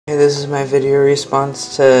Okay, this is my video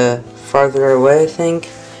response to Farther Away, I think,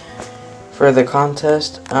 for the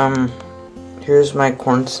contest. Here's my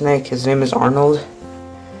corn snake. His name is Arnold.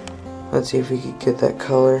 Let's see if we could get that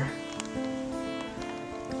color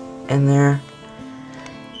in there.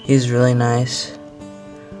 He's really nice.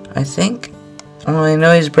 I think, well, I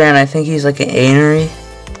know he's brown. I think he's like an anery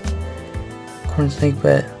corn snake,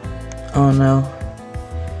 but oh no.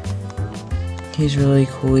 He's really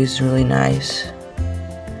cool. He's really nice.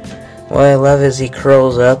 What I love is he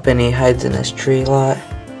curls up and he hides in his tree a lot.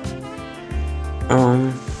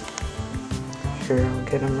 Sure, I'll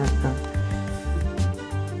get him right now.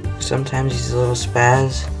 Sometimes he's a little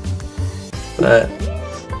spaz, but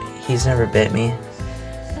he's never bit me.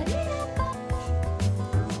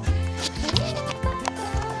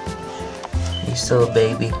 He's still a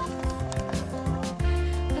baby.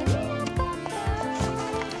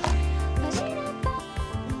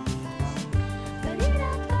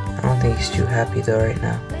 I don't think he's too happy though right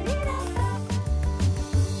now.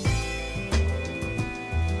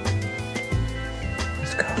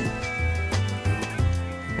 Let's go.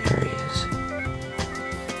 There he is.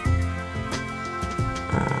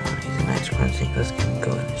 He's a nice corn snake. Let's get him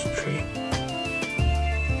go in this tree.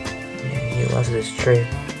 Yeah, he loves this tree.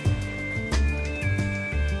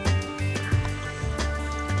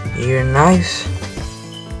 You're nice.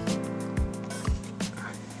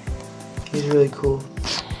 He's really cool.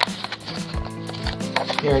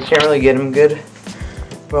 Yeah, I can't really get him good,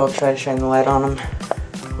 but I'll try to shine the light on him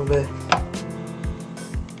a little bit.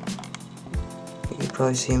 You can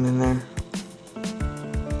probably see him in there.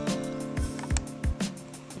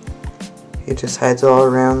 He just hides all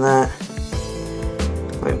around that.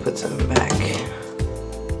 Let me put something back.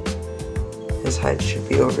 His hide should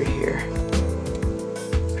be over here.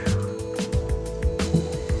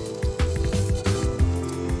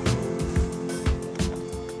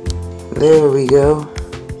 There we go.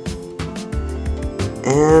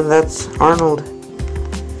 And that's Arnold.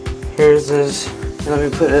 Here's his, let me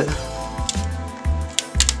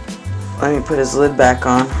put his lid back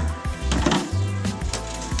on.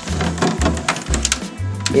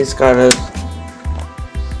 He's got a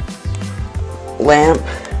lamp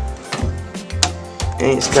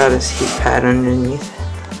and he's got his heat pad underneath.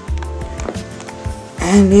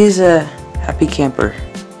 And he's a happy camper.